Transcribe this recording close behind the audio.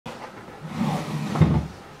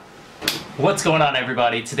What's going on,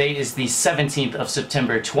 everybody? Today is the 17th of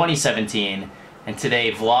September 2017, and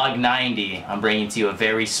today, vlog 90, I'm bringing to you a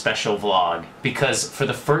very special vlog because for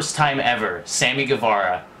the first time ever, Sammy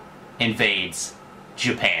Guevara invades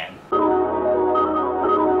Japan.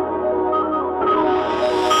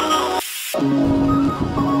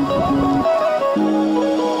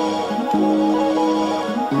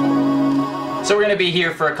 So we're going to be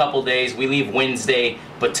here for a couple days. We leave Wednesday,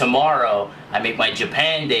 but tomorrow I make my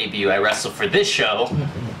Japan debut. I wrestle for this show.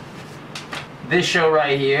 This show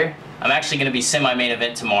right here. I'm actually going to be semi-main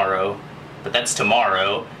event tomorrow, but that's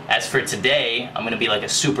tomorrow. As for today, I'm going to be like a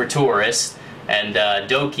super tourist. And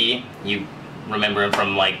Doki, you remember him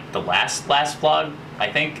from like the last vlog, I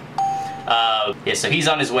think? Yeah, so he's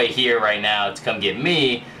on his way here right now to come get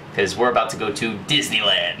me, because we're about to go to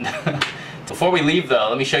Disneyland. Before we leave though,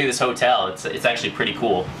 let me show you this hotel. It's actually pretty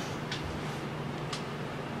cool.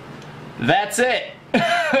 That's it!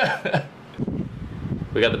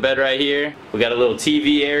 We got the bed right here. We got a little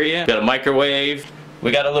TV area. We got a microwave.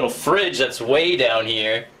 We got a little fridge that's way down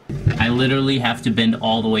here. I literally have to bend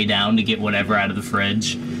all the way down to get whatever out of the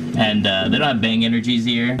fridge. And they don't have Bang Energies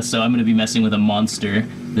here, so I'm gonna be messing with a monster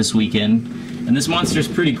this weekend. And this monster's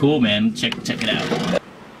pretty cool, man. Check it out.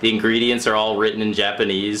 The ingredients are all written in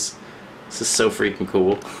Japanese. This is so freaking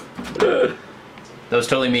cool. That was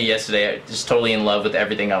totally me yesterday. Just totally in love with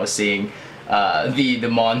everything I was seeing. The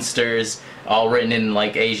monsters, all written in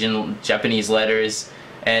like Asian, Japanese letters.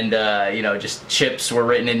 And you know, just chips were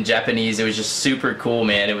written in Japanese. It was just super cool,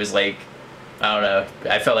 man. It was like, I don't know,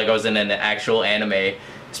 I felt like I was in an actual anime.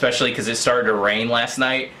 Especially because it started to rain last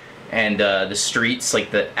night. And the streets,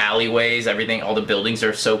 like the alleyways, everything, all the buildings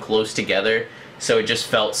are so close together. So it just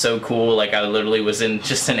felt so cool, like I literally was in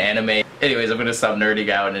just an anime. Anyways, I'm gonna stop nerding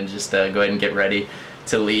out and just go ahead and get ready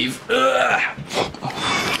to leave. Ugh.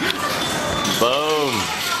 Boom!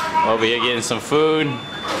 Over here getting some food.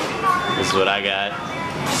 This is what I got.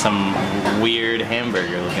 Some weird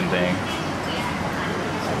hamburger looking thing.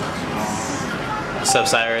 What's up,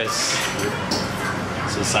 Cyrus?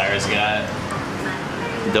 That's what Cyrus got.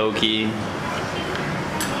 Doki.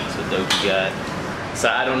 That's what Doki got. So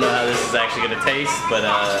I don't know how this is actually going to taste, but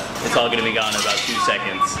it's all going to be gone in about 2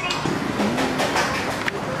 seconds.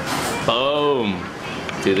 Boom!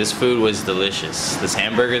 Dude, this food was delicious. This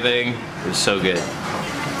hamburger thing was so good.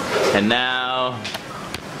 And now,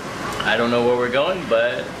 I don't know where we're going,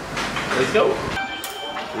 but let's go.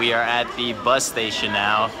 We are at the bus station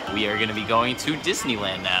now. We are going to be going to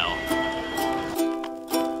Disneyland now.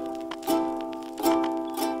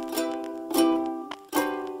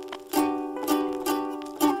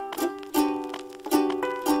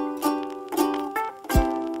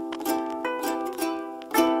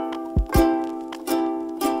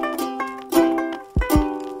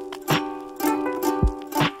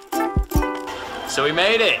 So we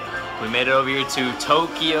made it. We made it over here to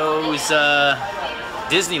Tokyo's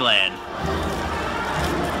Disneyland.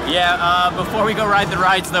 Yeah, before we go ride the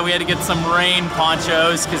rides though, we had to get some rain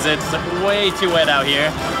ponchos because it's way too wet out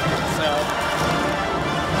here.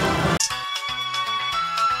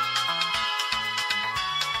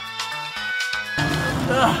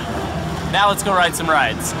 Now let's go ride some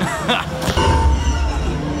rides.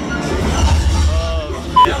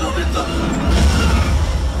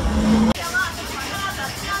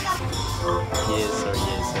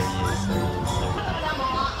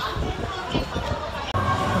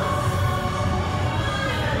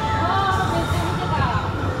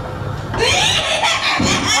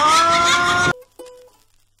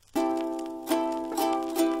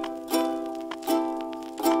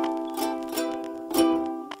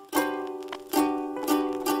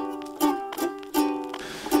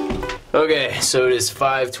 Okay, so it is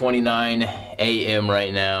 5:29 a.m.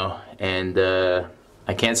 right now, and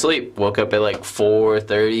I can't sleep. Woke up at like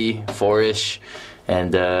 4:30, 4-ish,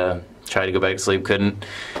 and tried to go back to sleep, couldn't.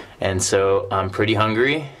 And so I'm pretty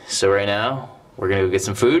hungry, so right now we're gonna go get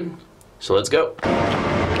some food, so let's go.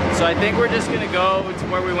 So I think we're just gonna go to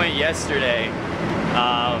where we went yesterday.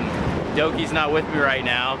 Doki's not with me right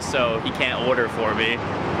now, so he can't order for me.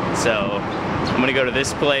 So I'm gonna go to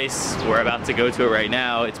this place. We're about to go to it right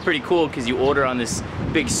now. It's pretty cool because you order on this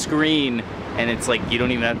big screen and it's like you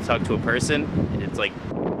don't even have to talk to a person. It's like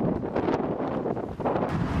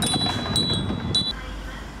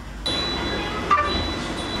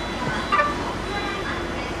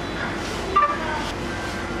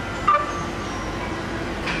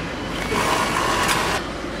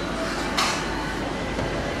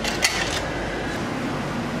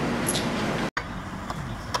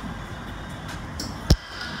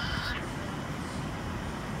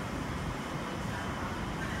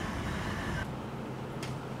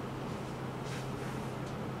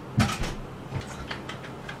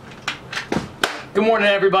Good morning,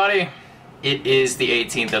 everybody. It is the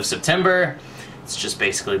 18th of September. It's just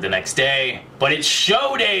basically the next day, but it's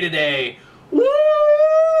show day today.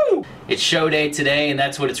 Woo! It's show day today, and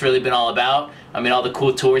that's what it's really been all about. I mean, all the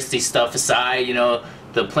cool touristy stuff aside, you know,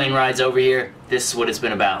 the plane rides over here, this is what it's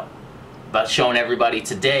been about showing everybody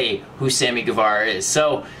today who Sammy Guevara is.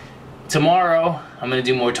 So tomorrow I'm gonna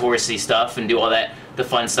do more touristy stuff and do all that, the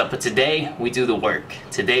fun stuff, but today we do the work.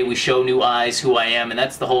 Today we show new eyes who I am, and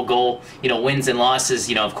that's the whole goal. You know, wins and losses,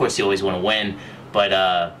 you know, of course you always want to win, but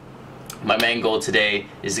my main goal today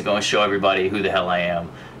is to go and show everybody who the hell I am.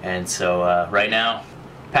 And so right now,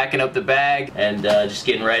 packing up the bag and just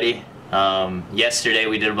getting ready. Yesterday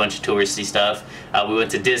we did a bunch of touristy stuff. We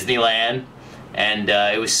went to Disneyland, and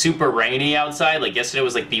it was super rainy outside. Like, yesterday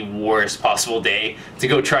was like the worst possible day to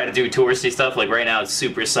go try to do touristy stuff. Like, right now it's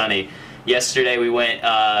super sunny. Yesterday we went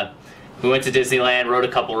to Disneyland, rode a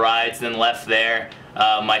couple rides, and then left there.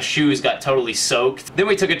 My shoes got totally soaked. Then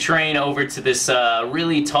we took a train over to this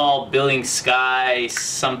really tall building, Skytree.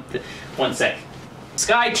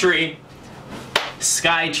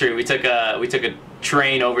 We took a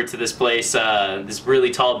train over to this place, this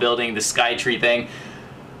really tall building, the Skytree thing.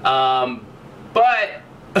 But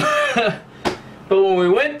when we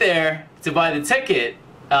went there to buy the ticket,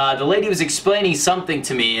 the lady was explaining something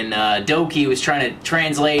to me, and Doki was trying to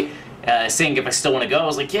translate, saying if I still want to go. I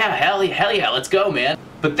was like, yeah, hell yeah, let's go, man.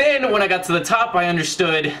 But then when I got to the top, I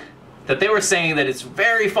understood that they were saying that it's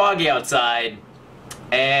very foggy outside,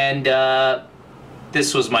 and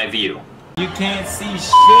this was my view. You can't see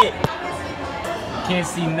shit. You can't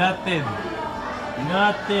see nothing.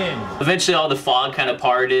 Nothing. Eventually all the fog kind of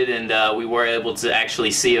parted, and we were able to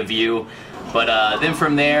actually see a view. But then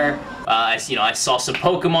from there, I saw some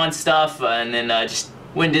Pokemon stuff, and then just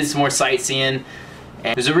went and did some more sightseeing. And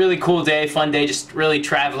it was a really cool day, fun day, just really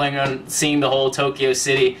traveling and seeing the whole Tokyo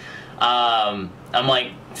city. I'm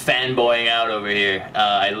like fanboying out over here.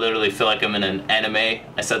 I literally feel like I'm in an anime.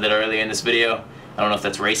 I said that earlier in this video. I don't know if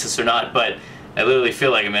that's racist or not, but I literally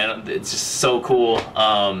feel like it, man. It's just so cool.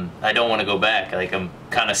 I don't want to go back. Like, I'm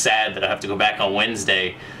kind of sad that I have to go back on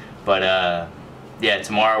Wednesday. But yeah,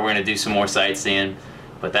 tomorrow we're gonna do some more sightseeing.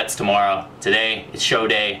 But that's tomorrow. Today it's show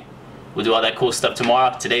day. We'll do all that cool stuff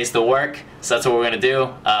tomorrow. Today's the work, so that's what we're gonna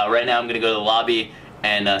do. Right now I'm gonna go to the lobby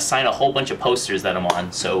and sign a whole bunch of posters that I'm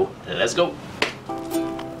on. So let's go.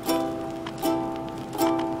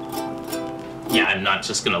 Yeah, I'm not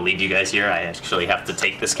just gonna leave you guys here. I actually have to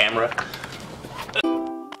take this camera.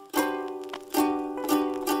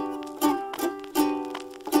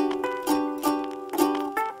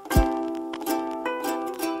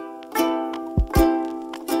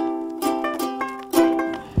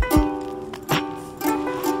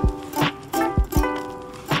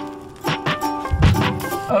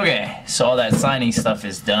 Okay, so all that signing stuff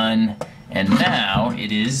is done, and now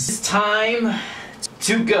it is time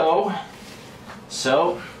to go.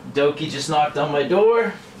 So, Doki just knocked on my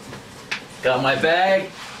door, got my bag,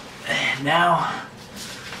 and now,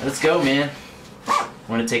 let's go, man.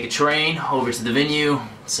 We're gonna take a train over to the venue,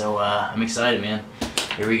 so I'm excited, man.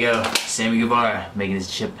 Here we go, Sammy Guevara making his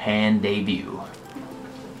Japan debut.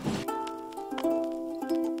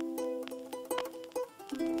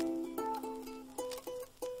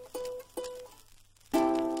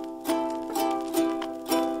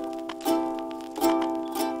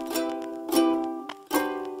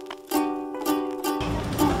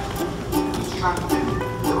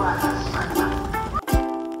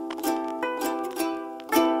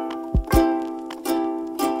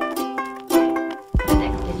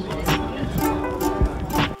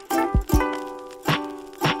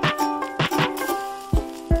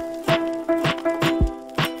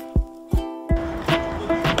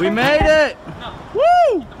 We made it!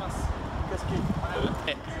 Woo!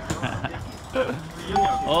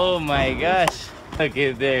 Oh my gosh. Look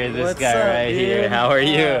at there, this guy right here. How are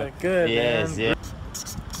you? Good, yes, man.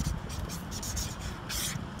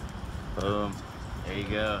 Yes. Boom. There you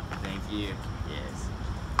go. Thank you. Yes.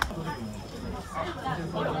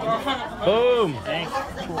 Boom. Thanks.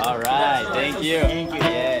 All right. Thank you. Thank you.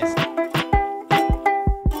 Yes.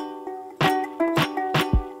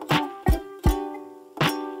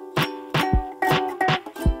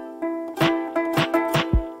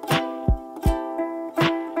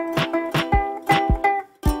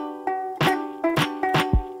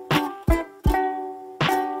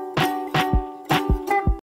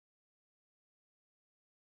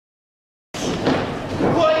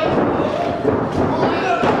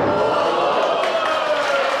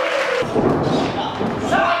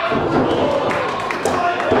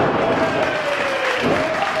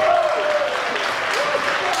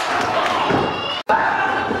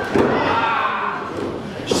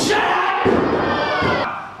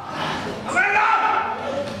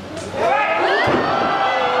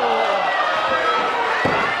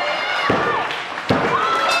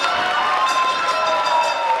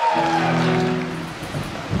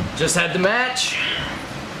 Just had the match.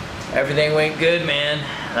 Everything went good, man.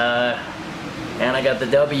 And I got the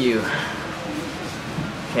W.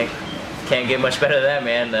 Can't get much better than that,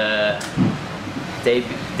 man.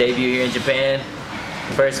 Debut here in Japan.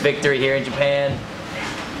 First victory here in Japan.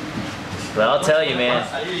 But I'll tell you, man,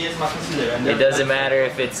 it doesn't matter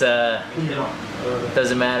if it's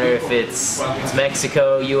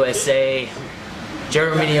Mexico, USA,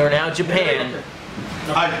 Germany, or now Japan.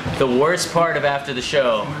 The worst part of after the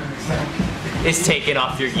show is taking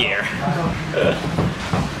off your gear.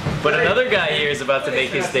 But another guy here is about to make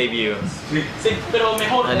his debut.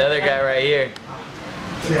 Another guy right here.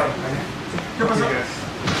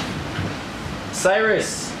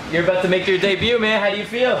 Cyrus, you're about to make your debut, man. How do you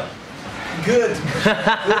feel? Good.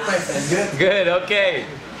 Good. Good, okay.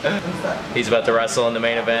 He's about to wrestle in the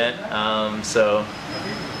main event. So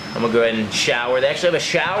I'm gonna go ahead and shower. They actually have a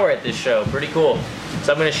shower at this show. Pretty cool.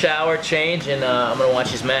 So I'm gonna shower, change, and I'm gonna watch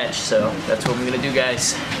his match. So that's what I'm gonna do,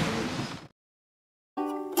 guys.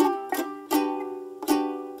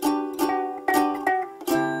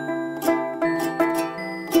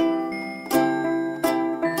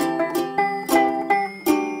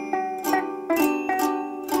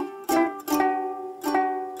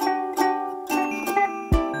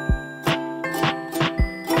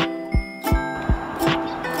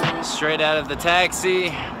 Straight out of the taxi,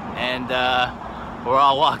 and we're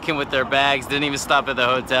all walking with their bags. Didn't even stop at the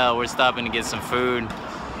hotel. We're stopping to get some food,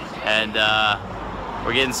 and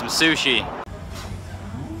we're getting some sushi.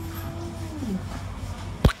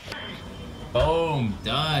 Boom,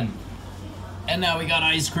 done. And now we got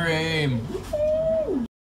ice cream.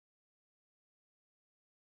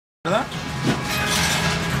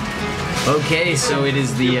 Okay, so it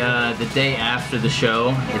is the day after the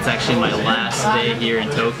show. It's actually my last day here in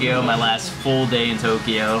Tokyo, my last full day in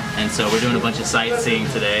Tokyo, and so we're doing a bunch of sightseeing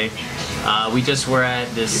today. We just were at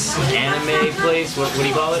this anime place. What do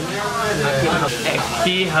you call it?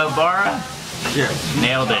 Akihabara? Yeah.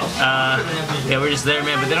 Nailed it. Yeah, we're just there,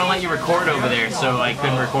 man. But they don't let you record over there, so I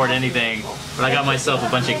couldn't record anything. But I got myself a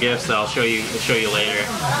bunch of gifts that I'll show you later.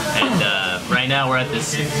 And right now we're at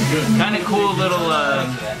this kind of cool little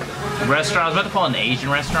restaurant. I was about to call it an Asian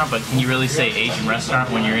restaurant, but can you really say Asian restaurant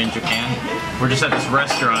when you're in Japan? We're just at this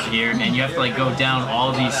restaurant here, and you have to like go down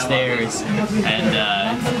all these stairs, and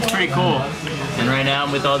it's pretty cool. And right now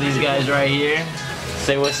I'm with all these guys right here.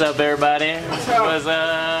 Say what's up, everybody. What's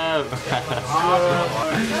up?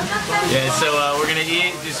 Yeah, so we're gonna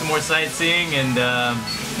eat, do some more sightseeing, and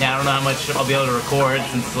yeah, I don't know how much I'll be able to record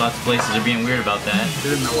since lots of places are being weird about that.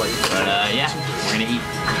 But yeah, we're gonna eat.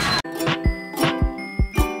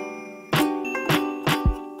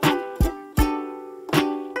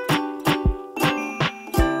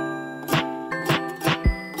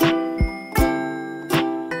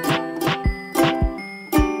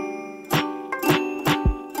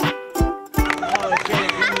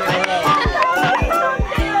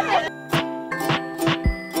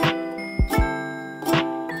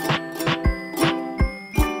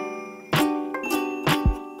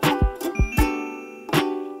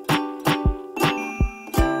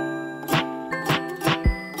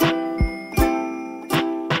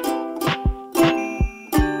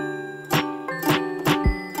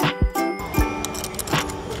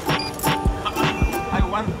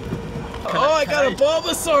 Oh, I got a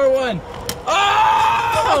Bulbasaur one!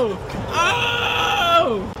 Oh!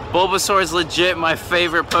 Oh! Bulbasaur is legit my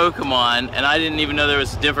favorite Pokemon, and I didn't even know there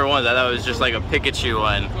was different ones. I thought it was just like a Pikachu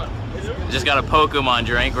one. Just got a Pokemon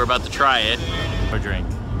drink. We're about to try it. Or drink.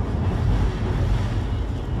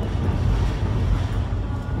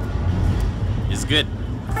 It's good.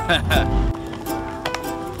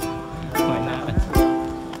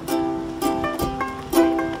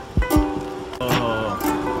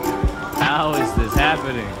 How is this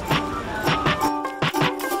happening?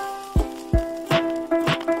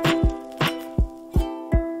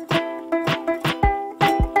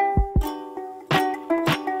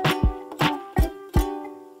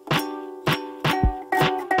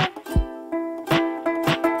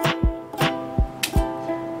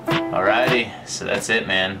 Alrighty, so that's it,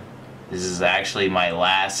 man. This is actually my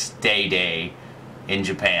last day in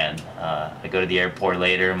Japan. I go to the airport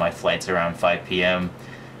later. My flight's around 5 p.m.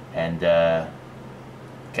 And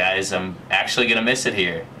guys, I'm actually gonna miss it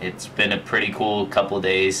here. It's been a pretty cool couple of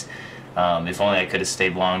days. If only I could have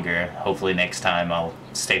stayed longer. Hopefully next time I'll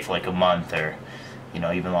stay for like a month or, you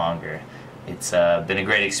know, even longer. It's been a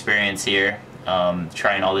great experience here.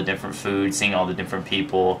 Trying all the different food, seeing all the different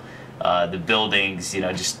people, the buildings, you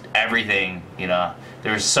know, just everything. You know,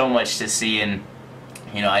 there was so much to see, and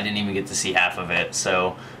you know, I didn't even get to see half of it.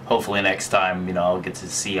 So hopefully next time, you know, I'll get to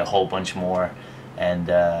see a whole bunch more. And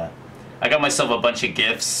I got myself a bunch of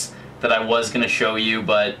gifts that I was gonna show you,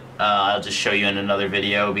 but I'll just show you in another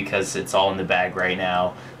video because it's all in the bag right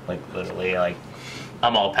now. Like literally, like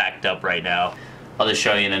I'm all packed up right now. I'll just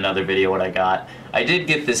show you in another video what I got. I did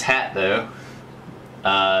get this hat though.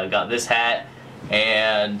 Got this hat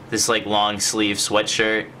and this like long sleeve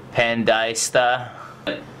sweatshirt, Pandista.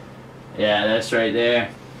 Yeah, that's right there.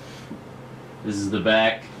 This is the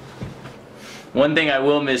back. One thing I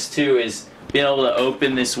will miss too is being able to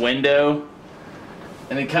open this window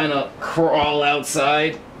and then kind of crawl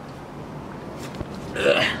outside.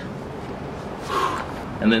 Ugh.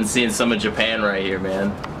 And then seeing some of Japan right here,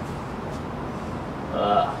 man.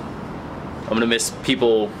 I'm gonna miss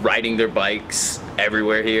people riding their bikes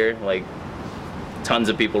everywhere here. Like, tons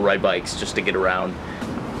of people ride bikes just to get around.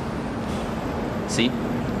 See?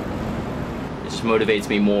 It just motivates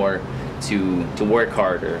me more to work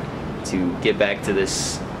harder, to get back to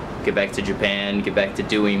this, get back to Japan, get back to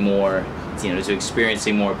doing more, you know, to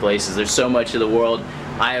experiencing more places. There's so much of the world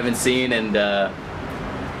I haven't seen, and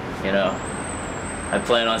you know, I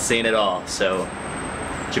plan on seeing it all. So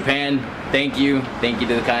Japan, thank you to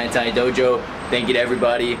the Kanetai Dojo, thank you to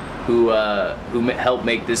everybody who helped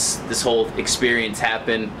make this whole experience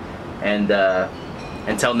happen, and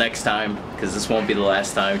until next time, because this won't be the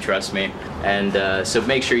last time, trust me. And so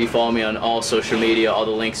make sure you follow me on all social media. All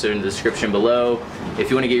the links are in the description below. If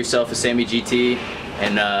you want to get yourself a Sammy GT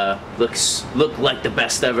and look like the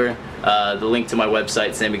best ever, the link to my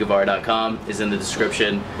website, SammyGuevara.com, is in the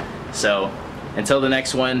description. So until the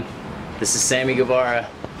next one, this is Sammy Guevara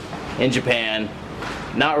in Japan.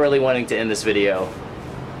 Not really wanting to end this video,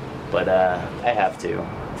 but I have to.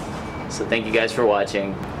 So thank you guys for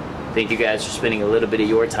watching. Thank you guys for spending a little bit of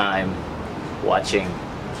your time watching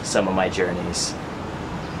some of my journeys.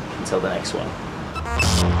 Until the next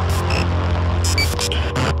one.